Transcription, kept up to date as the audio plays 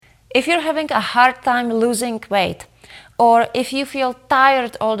If you're having a hard time losing weight, or if you feel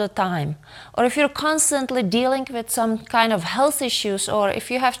tired all the time, or if you're constantly dealing with some kind of health issues, or if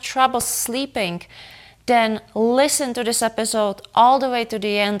you have trouble sleeping, then listen to this episode all the way to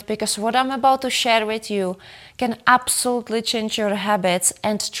the end, because what I'm about to share with you can absolutely change your habits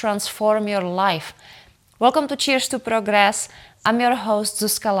and transform your life. Welcome to Cheers to Progress. I'm your host,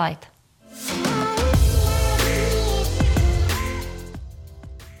 Zuzka Light.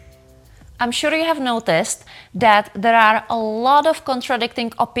 I'm sure you have noticed that there are a lot of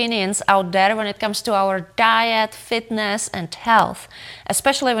contradicting opinions out there when it comes to our diet, fitness, and health,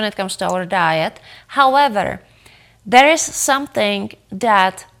 especially when it comes to our diet. However, there is something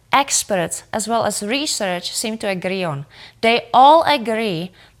that experts as well as research seem to agree on. They all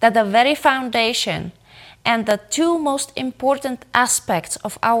agree that the very foundation and the two most important aspects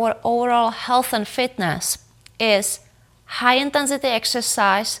of our overall health and fitness is high-intensity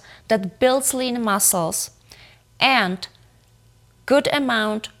exercise that builds lean muscles and good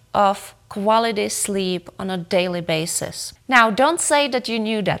amount of quality sleep on a daily basis. Now, don't say that you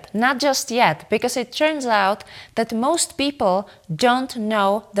knew that, not just yet, because it turns out that most people don't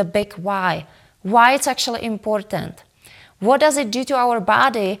know the big why it's actually important. What does it do to our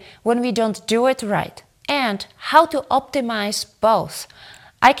body when we don't do it right? And how to optimize both.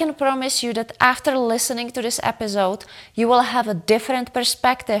 I can promise you that after listening to this episode, you will have a different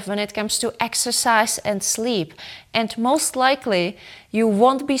perspective when it comes to exercise and sleep. And most likely, you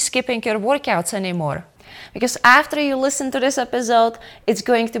won't be skipping your workouts anymore. Because after you listen to this episode, it's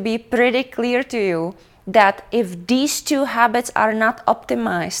going to be pretty clear to you that if these two habits are not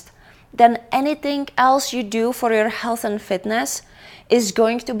optimized, then anything else you do for your health and fitness is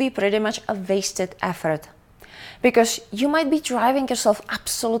going to be pretty much a wasted effort. Because you might be driving yourself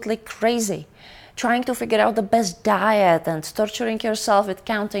absolutely crazy, trying to figure out the best diet and torturing yourself with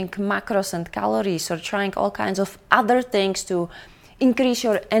counting macros and calories, or trying all kinds of other things to increase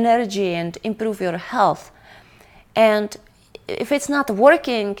your energy and improve your health. And if it's not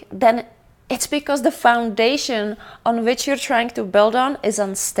working, then it's because the foundation on which you're trying to build on is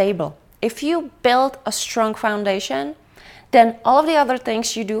unstable. If you build a strong foundation, then all of the other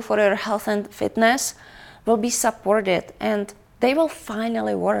things you do for your health and fitness will be supported and they will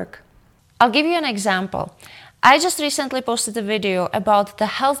finally work. I'll give you an example. I just recently posted a video about the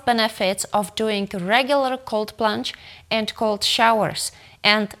health benefits of doing regular cold plunge and cold showers.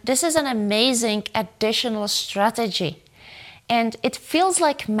 And this is an amazing additional strategy. And it feels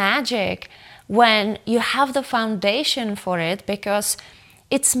like magic when you have the foundation for it, because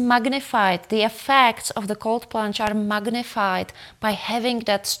it's magnified. The effects of the cold plunge are magnified by having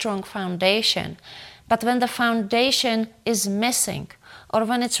that strong foundation. But when the foundation is missing, or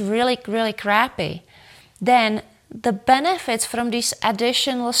when it's really, really crappy, then the benefits from these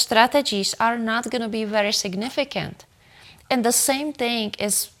additional strategies are not going to be very significant. And the same thing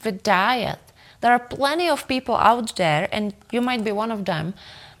is with diet. There are plenty of people out there, and you might be one of them,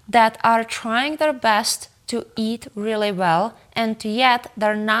 that are trying their best to eat really well, and yet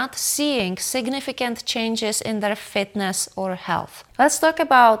they're not seeing significant changes in their fitness or health. Let's talk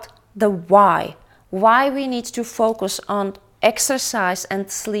about the why. Why we need to focus on exercise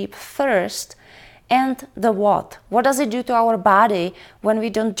and sleep first, and the what. What does it do to our body when we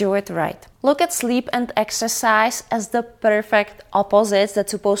don't do it right? Look at sleep and exercise as the perfect opposites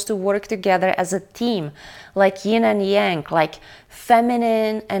that's supposed to work together as a team, like yin and yang, like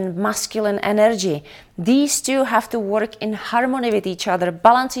feminine and masculine energy. These two have to work in harmony with each other,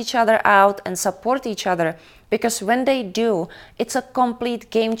 balance each other out, and support each other. Because when they do, it's a complete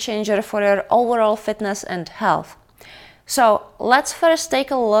game changer for your overall fitness and health. So let's first take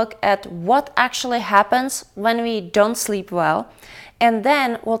a look at what actually happens when we don't sleep well, and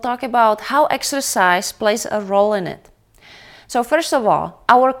then we'll talk about how exercise plays a role in it. So first of all,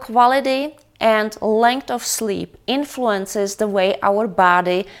 our quality and length of sleep influences the way our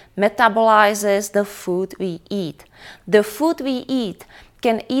body metabolizes the food we eat. The food we eat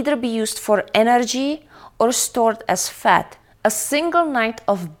can either be used for energy or stored as fat. A single night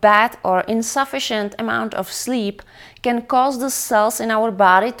of bad or insufficient amount of sleep can cause the cells in our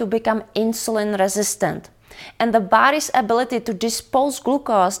body to become insulin resistant. And the body's ability to dispose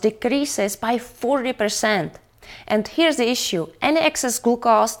glucose decreases by 40%. And here's the issue. Any excess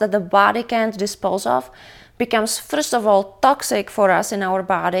glucose that the body can't dispose of becomes, first of all, toxic for us in our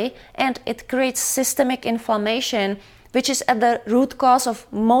body, and it creates systemic inflammation, which is at the root cause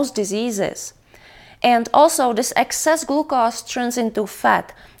of most diseases. And also, this excess glucose turns into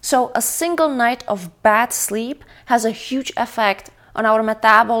fat. So a single night of bad sleep has a huge effect on our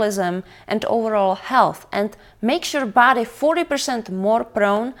metabolism and overall health, and makes your body 40% more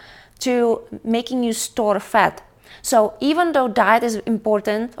prone to making you store fat. So even though diet is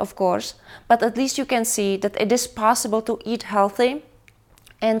important, of course, but at least you can see that it is possible to eat healthy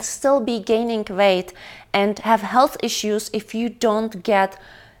and still be gaining weight and have health issues if you don't get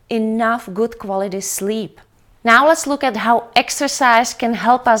enough good quality sleep. Now let's look at how exercise can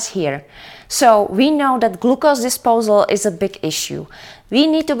help us here. So we know that glucose disposal is a big issue. We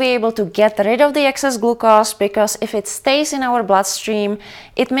need to be able to get rid of the excess glucose, because if it stays in our bloodstream,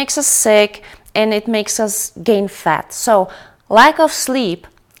 it makes us sick and it makes us gain fat. So lack of sleep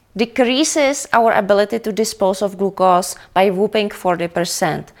decreases our ability to dispose of glucose by whopping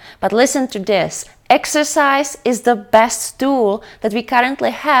 40%. But listen to this. Exercise is the best tool that we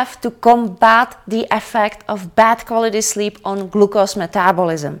currently have to combat the effect of bad quality sleep on glucose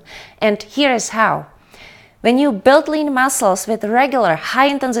metabolism. And here is how. When you build lean muscles with regular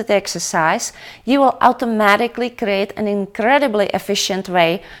high-intensity exercise, you will automatically create an incredibly efficient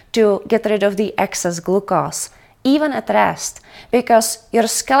way to get rid of the excess glucose, even at rest, because your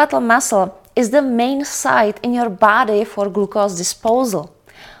skeletal muscle is the main site in your body for glucose disposal.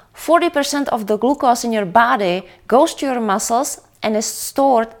 40% of the glucose in your body goes to your muscles and is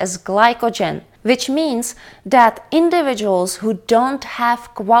stored as glycogen, which means that individuals who don't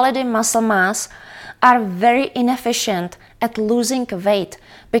have quality muscle mass are very inefficient at losing weight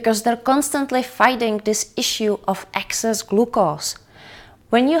because they're constantly fighting this issue of excess glucose.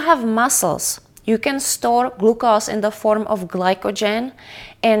 When you have muscles, you can store glucose in the form of glycogen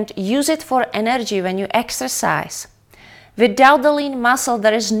and use it for energy when you exercise. Without the lean muscle,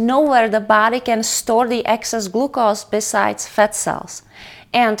 there is nowhere the body can store the excess glucose besides fat cells.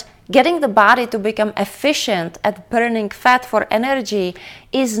 And getting the body to become efficient at burning fat for energy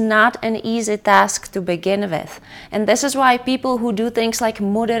is not an easy task to begin with. And this is why people who do things like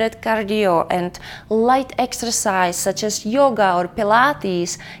moderate cardio and light exercise such as yoga or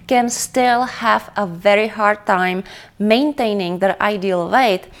Pilates can still have a very hard time maintaining their ideal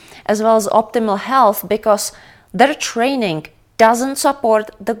weight as well as optimal health, because their training doesn't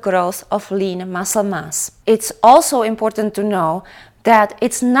support the growth of lean muscle mass. It's also important to know that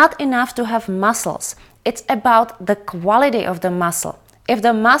it's not enough to have muscles. It's about the quality of the muscle. If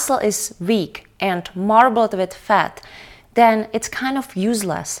the muscle is weak and marbled with fat, then it's kind of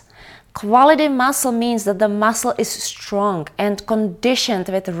useless. Quality muscle means that the muscle is strong and conditioned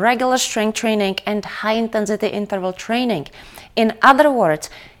with regular strength training and high-intensity interval training. In other words,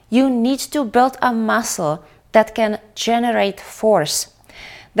 you need to build a muscle that can generate force.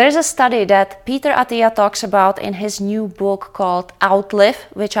 There's a study that Peter Attia talks about in his new book called Outlive,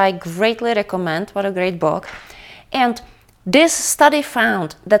 which I greatly recommend. What a great book. And this study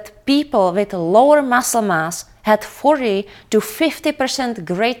found that people with lower muscle mass had 40 to 50%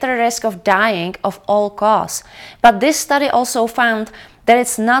 greater risk of dying of all cause. But this study also found that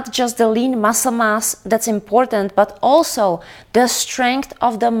it's not just the lean muscle mass that's important, but also the strength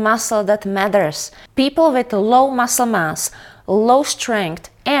of the muscle that matters. People with low muscle mass, low strength,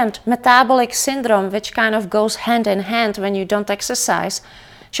 and metabolic syndrome, which kind of goes hand in hand when you don't exercise,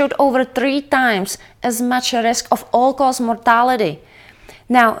 showed over 3 times as much risk of all-cause mortality.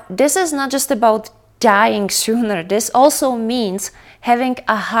 Now, this is not just about dying sooner. This also means having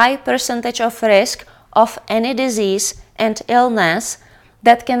a high percentage of risk of any disease and illness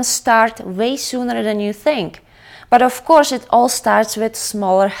that can start way sooner than you think. But of course, it all starts with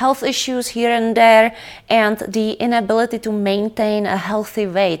smaller health issues here and there and the inability to maintain a healthy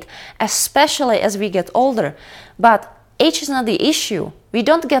weight, especially as we get older. But age is not the issue. We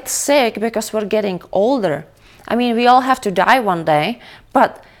don't get sick because we're getting older. I mean, we all have to die one day,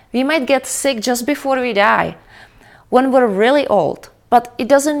 but we might get sick just before we die, when we're really old. But it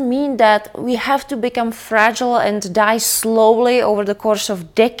doesn't mean that we have to become fragile and die slowly over the course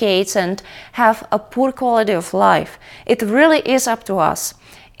of decades and have a poor quality of life. It really is up to us.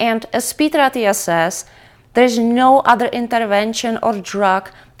 And as Peter Attia says, there's no other intervention or drug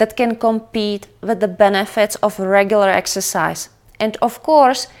that can compete with the benefits of regular exercise. And of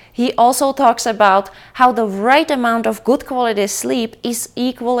course, he also talks about how the right amount of good quality sleep is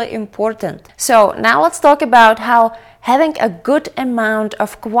equally important. So now let's talk about how having a good amount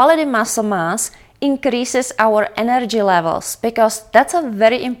of quality muscle mass increases our energy levels, because that's a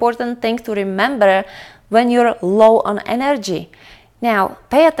very important thing to remember when you're low on energy. Now,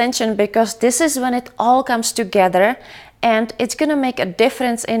 pay attention, because this is when it all comes together and it's gonna make a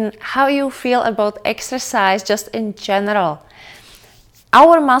difference in how you feel about exercise just in general.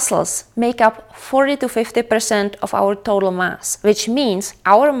 Our muscles make up 40 to 50% of our total mass, which means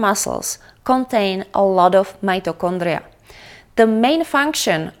our muscles contain a lot of mitochondria. The main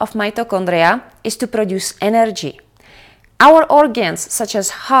function of mitochondria is to produce energy. Our organs, such as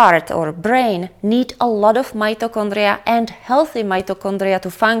heart or brain, need a lot of mitochondria and healthy mitochondria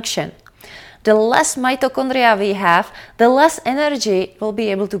to function. The less mitochondria we have, the less energy we'll be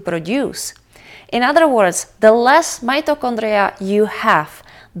able to produce. In other words, the less mitochondria you have,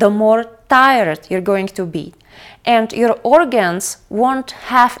 the more tired you're going to be. And your organs won't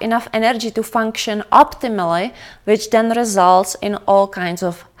have enough energy to function optimally, which then results in all kinds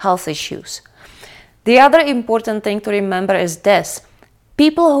of health issues. The other important thing to remember is this.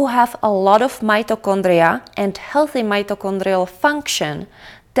 People who have a lot of mitochondria and healthy mitochondrial function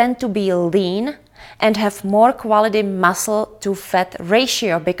tend to be lean and have more quality muscle to fat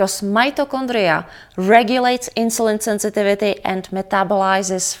ratio because mitochondria regulates insulin sensitivity and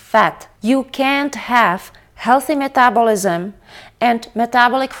metabolizes fat. You can't have healthy metabolism and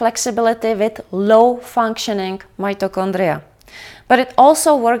metabolic flexibility with low functioning mitochondria. But it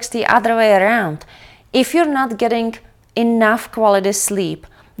also works the other way around. If you're not getting enough quality sleep,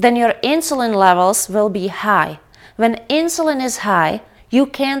 then your insulin levels will be high. When insulin is high, you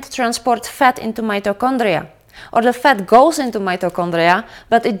can't transport fat into mitochondria. Or the fat goes into mitochondria,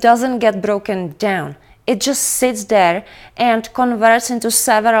 but it doesn't get broken down. It just sits there and converts into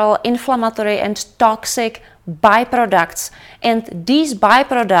several inflammatory and toxic byproducts. And these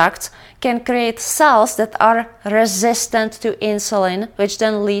byproducts can create cells that are resistant to insulin, which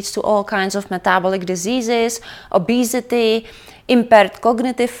then leads to all kinds of metabolic diseases, obesity, impaired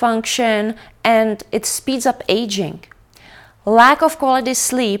cognitive function, and it speeds up aging. Lack of quality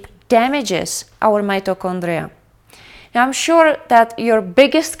sleep damages our mitochondria. Now, I'm sure that your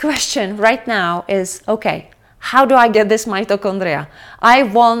biggest question right now is, okay, how do I get this mitochondria? I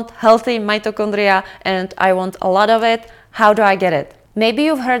want healthy mitochondria and I want a lot of it. How do I get it? Maybe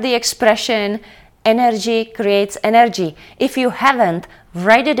you've heard the expression, energy creates energy. If you haven't,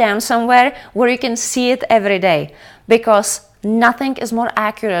 write it down somewhere where you can see it every day, because nothing is more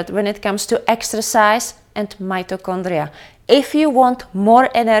accurate when it comes to exercise and mitochondria. If you want more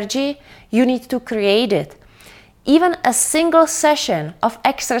energy, you need to create it. Even a single session of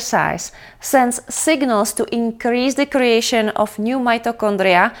exercise sends signals to increase the creation of new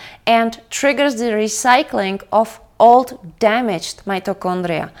mitochondria and triggers the recycling of old damaged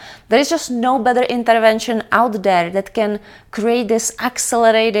mitochondria. There is just no better intervention out there that can create this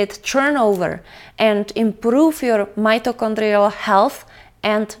accelerated turnover and improve your mitochondrial health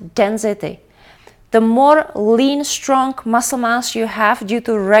and density. The more lean, strong muscle mass you have due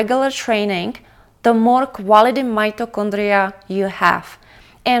to regular training, the more quality mitochondria you have.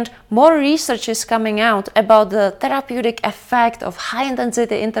 And more research is coming out about the therapeutic effect of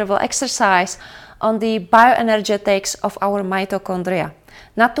high-intensity interval exercise on the bioenergetics of our mitochondria.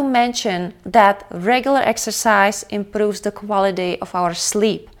 Not to mention that regular exercise improves the quality of our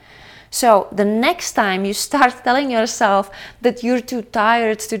sleep. So the next time you start telling yourself that you're too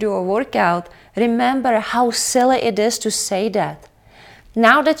tired to do a workout, remember how silly it is to say that.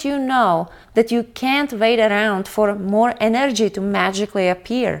 Now that you know that you can't wait around for more energy to magically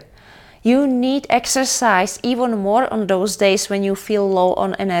appear, you need exercise even more on those days when you feel low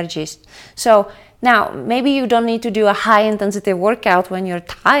on energy. So now, maybe you don't need to do a high-intensity workout when you're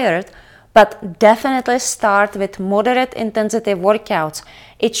tired, but definitely start with moderate intensity workouts.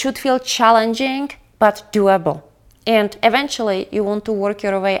 It should feel challenging, but doable. And eventually, you want to work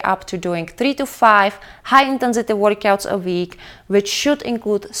your way up to doing 3 to 5 high-intensity workouts a week, which should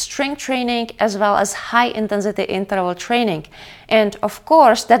include strength training as well as high-intensity interval training. And of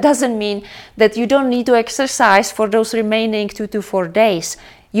course, that doesn't mean that you don't need to exercise for those remaining 2 to 4 days.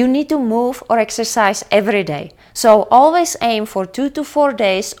 You need to move or exercise every day. So always aim for 2 to 4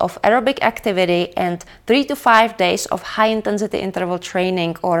 days of aerobic activity and 3 to 5 days of high-intensity interval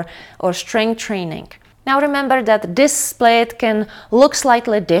training or strength training. Now remember that this split can look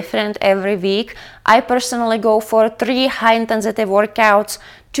slightly different every week. I personally go for 3 high-intensity workouts,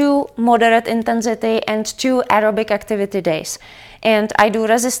 2 moderate intensity and 2 aerobic activity days. And I do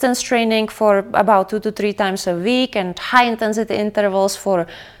resistance training for about 2 to 3 times a week and high-intensity intervals for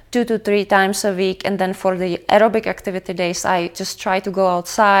 2 to 3 times a week. And then for the aerobic activity days, I just try to go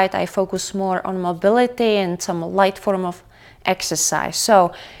outside. I focus more on mobility and some light form of exercise.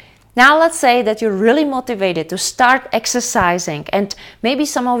 So now let's say that you're really motivated to start exercising, and maybe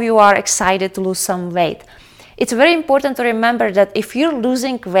some of you are excited to lose some weight. It's very important to remember that if you're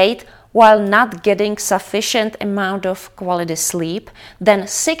losing weight while not getting sufficient amount of quality sleep, then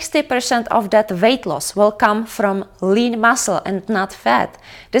 60% of that weight loss will come from lean muscle and not fat.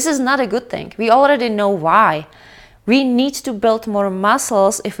 This is not a good thing. We already know why. We need to build more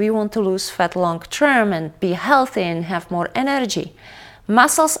muscles if we want to lose fat long term and be healthy and have more energy.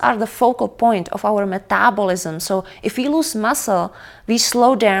 Muscles are the focal point of our metabolism, so if we lose muscle, we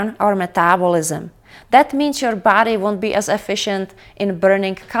slow down our metabolism. That means your body won't be as efficient in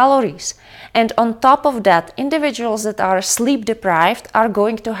burning calories. And on top of that, individuals that are sleep deprived are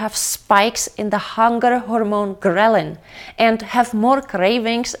going to have spikes in the hunger hormone ghrelin and have more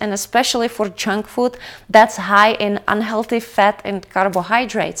cravings, and especially for junk food that's high in unhealthy fat and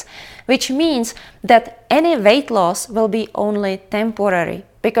carbohydrates, which means that any weight loss will be only temporary,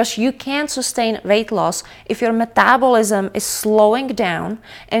 because you can't sustain weight loss if your metabolism is slowing down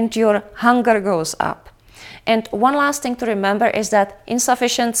and your hunger goes up. And one last thing to remember is that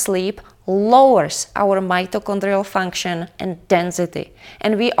insufficient sleep lowers our mitochondrial function and density.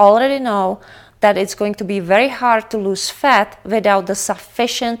 And we already know that it's going to be very hard to lose fat without the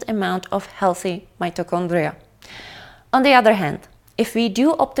sufficient amount of healthy mitochondria. On the other hand, if we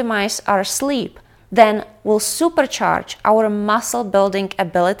do optimize our sleep, then we'll supercharge our muscle building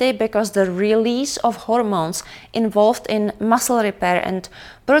ability, because the release of hormones involved in muscle repair and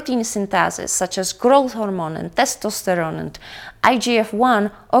protein synthesis, such as growth hormone and testosterone and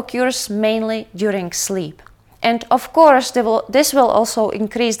IGF-1, occurs mainly during sleep. And of course, this will also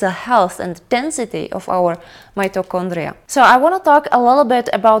increase the health and density of our mitochondria. So I want to talk a little bit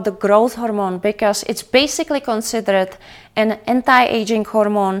about the growth hormone, because it's basically considered an anti-aging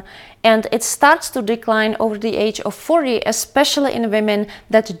hormone, and it starts to decline over the age of 40, especially in women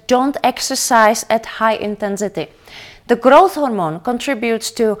that don't exercise at high intensity. The growth hormone contributes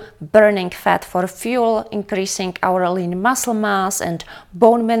to burning fat for fuel, increasing our lean muscle mass and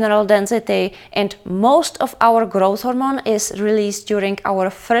bone mineral density, and most of our growth hormone is released during our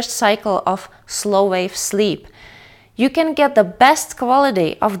first cycle of slow wave sleep. You can get the best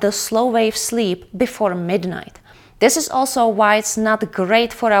quality of the slow wave sleep before midnight. This is also why it's not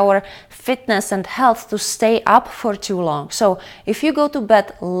great for our fitness and health to stay up for too long. So if you go to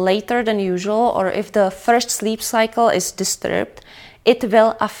bed later than usual, or if the first sleep cycle is disturbed, it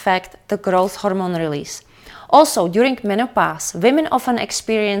will affect the growth hormone release. Also, during menopause, women often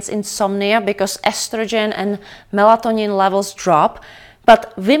experience insomnia because estrogen and melatonin levels drop.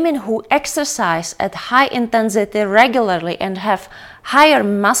 But women who exercise at high intensity regularly and have higher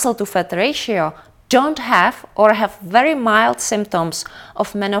muscle to fat ratio don't have, or have very mild symptoms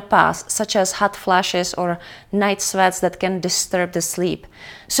of menopause, such as hot flashes or night sweats that can disturb the sleep.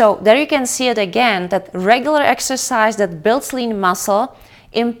 So there you can see it again, that regular exercise that builds lean muscle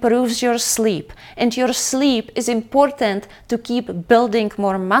improves your sleep, and your sleep is important to keep building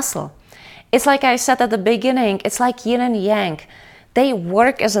more muscle. It's like I said at the beginning, it's like yin and yang. They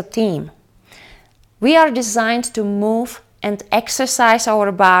work as a team. We are designed to move and exercise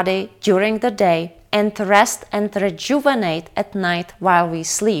our body during the day and rest and rejuvenate at night while we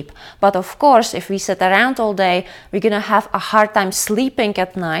sleep. But of course, if we sit around all day, we're gonna have a hard time sleeping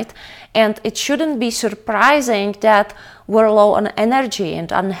at night, and it shouldn't be surprising that we're low on energy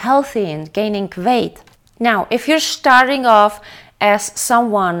and unhealthy and gaining weight. Now, if you're starting off as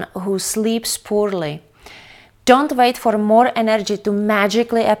someone who sleeps poorly, don't wait for more energy to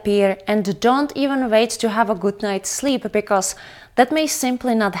magically appear, and don't even wait to have a good night's sleep, because that may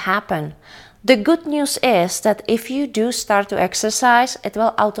simply not happen. The good news is that if you do start to exercise, it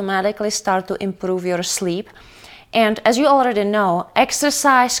will automatically start to improve your sleep. And as you already know,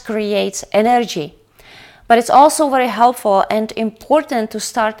 exercise creates energy. But it's also very helpful and important to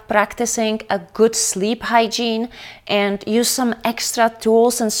start practicing a good sleep hygiene and use some extra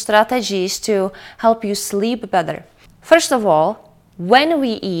tools and strategies to help you sleep better. First of all, when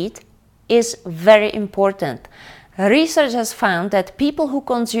we eat is very important. Research has found that people who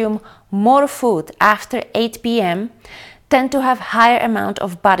consume more food after 8 p.m. tend to have higher amount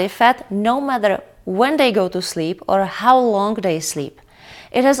of body fat, no matter when they go to sleep or how long they sleep.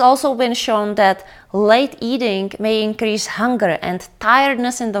 It has also been shown that late eating may increase hunger and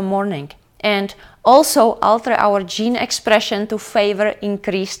tiredness in the morning, and also alter our gene expression to favor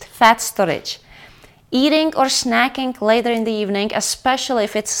increased fat storage. Eating or snacking later in the evening, especially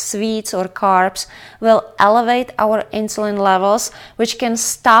if it's sweets or carbs, will elevate our insulin levels, which can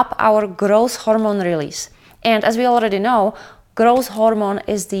stop our growth hormone release. And as we already know, growth hormone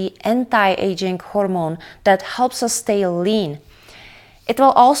is the anti-aging hormone that helps us stay lean. It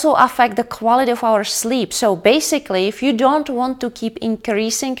will also affect the quality of our sleep. So basically, if you don't want to keep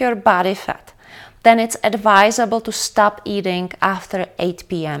increasing your body fat, then it's advisable to stop eating after 8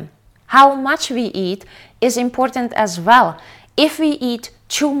 p.m. How much we eat is important as well. If we eat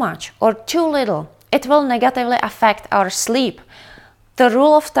too much or too little, it will negatively affect our sleep. The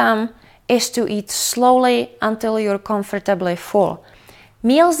rule of thumb is to eat slowly until you're comfortably full.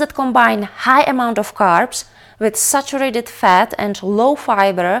 Meals that combine high amount of carbs with saturated fat and low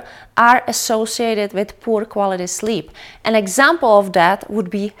fiber are associated with poor quality sleep. An example of that would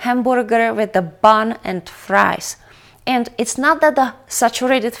be hamburger with the bun and fries. And it's not that the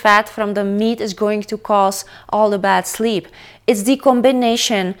saturated fat from the meat is going to cause all the bad sleep. It's the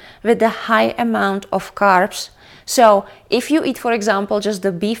combination with the high amount of carbs. So if you eat, for example, just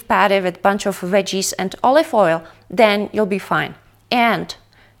the beef patty with a bunch of veggies and olive oil, then you'll be fine. And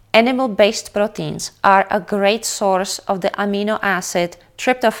animal-based proteins are a great source of the amino acid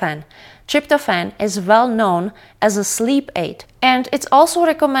tryptophan. Tryptophan is well known as a sleep aid, and it's also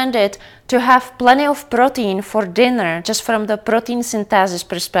recommended to have plenty of protein for dinner, just from the protein synthesis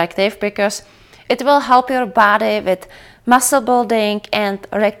perspective, because it will help your body with muscle building and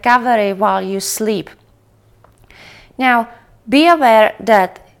recovery while you sleep. Now, be aware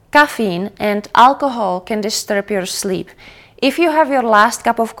that caffeine and alcohol can disturb your sleep. If you have your last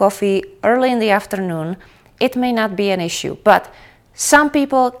cup of coffee early in the afternoon, it may not be an issue, but some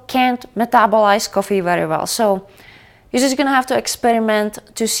people can't metabolize coffee very well, so you're just gonna have to experiment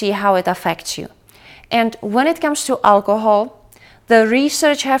to see how it affects you. And when it comes to alcohol, the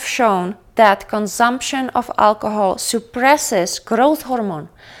research have shown that consumption of alcohol suppresses growth hormone,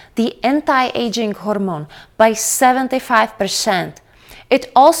 the anti-aging hormone, by 75%. It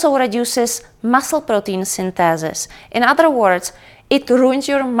also reduces muscle protein synthesis. In other words, it ruins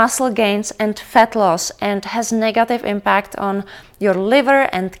your muscle gains and fat loss and has negative impact on your liver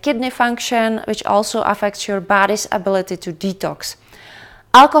and kidney function, which also affects your body's ability to detox.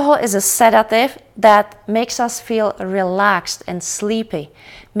 Alcohol is a sedative that makes us feel relaxed and sleepy,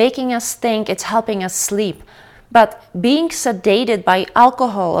 making us think it's helping us sleep. But being sedated by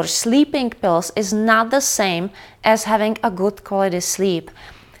alcohol or sleeping pills is not the same as having a good quality sleep.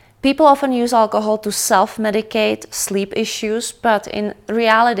 People often use alcohol to self-medicate sleep issues, but in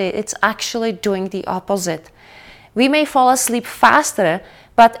reality, it's actually doing the opposite. We may fall asleep faster,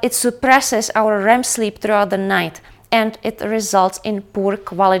 but it suppresses our REM sleep throughout the night, and it results in poor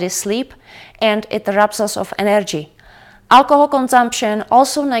quality sleep, and it robs us of energy. Alcohol consumption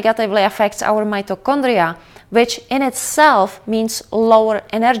also negatively affects our mitochondria, which in itself means lower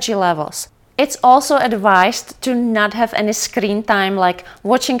energy levels. It's also advised to not have any screen time, like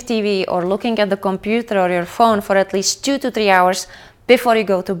watching TV or looking at the computer or your phone for at least 2 to 3 hours before you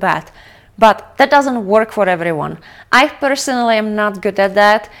go to bed. But that doesn't work for everyone. I personally am not good at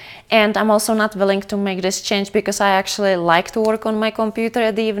that, and I'm also not willing to make this change because I actually like to work on my computer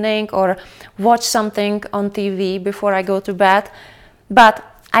at the evening or watch something on TV before I go to bed. But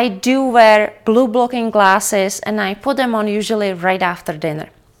I do wear blue blocking glasses, and I put them on usually right after dinner.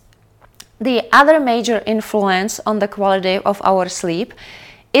 The other major influence on the quality of our sleep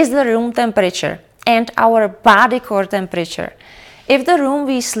is the room temperature and our body core temperature. If the room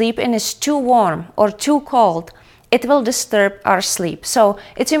we sleep in is too warm or too cold, it will disturb our sleep. So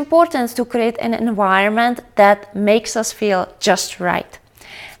it's important to create an environment that makes us feel just right.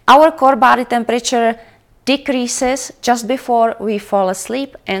 Our core body temperature decreases just before we fall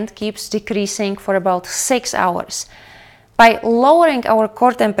asleep and keeps decreasing for about 6 hours. By lowering our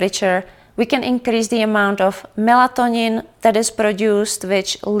core temperature, we can increase the amount of melatonin that is produced,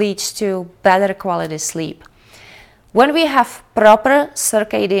 which leads to better quality sleep. When we have proper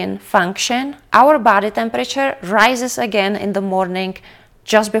circadian function, our body temperature rises again in the morning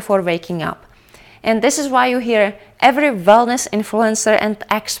just before waking up. And this is why you hear every wellness influencer and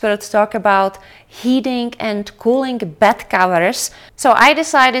expert talk about heating and cooling bed covers. So I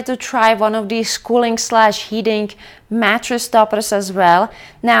decided to try one of these cooling/heating mattress toppers as well.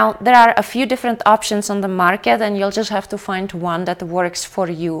 Now, there are a few different options on the market, and you'll just have to find one that works for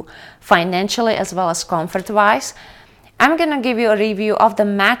you financially as well as comfort-wise. I'm gonna give you a review of the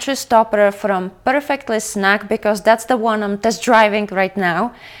mattress topper from Perfectly Snug because that's the one I'm test driving right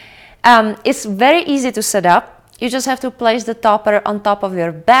now. It's very easy to set up. You just have to place the topper on top of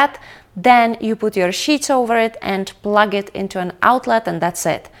your bed, then you put your sheets over it and plug it into an outlet, and that's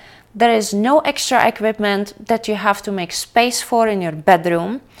it. There is no extra equipment that you have to make space for in your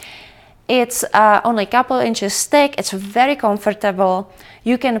bedroom. It's only a couple inches thick. It's very comfortable.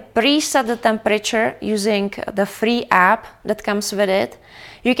 You can preset the temperature using the free app that comes with it.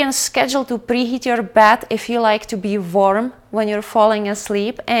 You can schedule to preheat your bed if you like to be warm when you're falling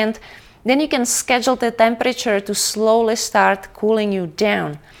asleep, and then you can schedule the temperature to slowly start cooling you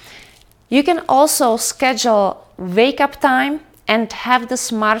down. You can also schedule wake up time and have the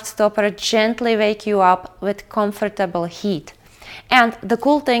smart topper gently wake you up with comfortable heat. And the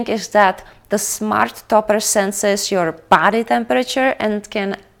cool thing is that the smart topper senses your body temperature and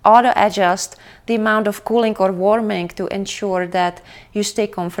can auto-adjust the amount of cooling or warming to ensure that you stay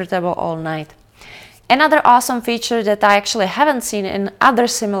comfortable all night. Another awesome feature that I actually haven't seen in other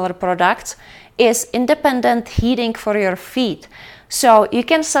similar products is independent heating for your feet. So you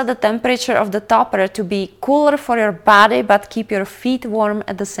can set the temperature of the topper to be cooler for your body but keep your feet warm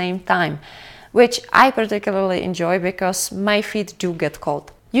at the same time, which I particularly enjoy because my feet do get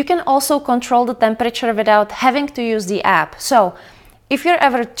cold. You can also control the temperature without having to use the app. So if you're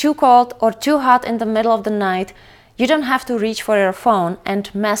ever too cold or too hot in the middle of the night, you don't have to reach for your phone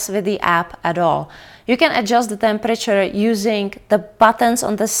and mess with the app at all. You can adjust the temperature using the buttons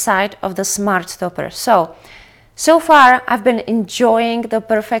on the side of the smart topper. So far I've been enjoying the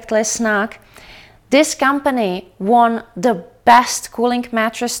Perfectly Snug. This company won the Best Cooling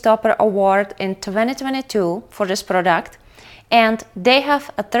Mattress Topper Award in 2022 for this product, and they have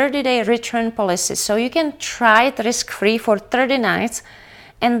a 30-day return policy, so you can try it risk-free for 30 nights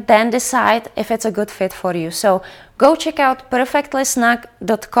and then decide if it's a good fit for you. So go check out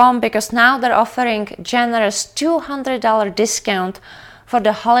perfectlysnug.com because now they're offering generous $200 discount for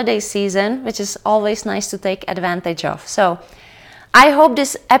the holiday season, which is always nice to take advantage of. So I hope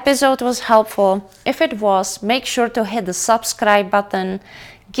this episode was helpful. If it was, make sure to hit the subscribe button,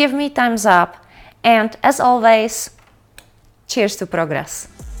 give me thumbs up, and as always, cheers to progress.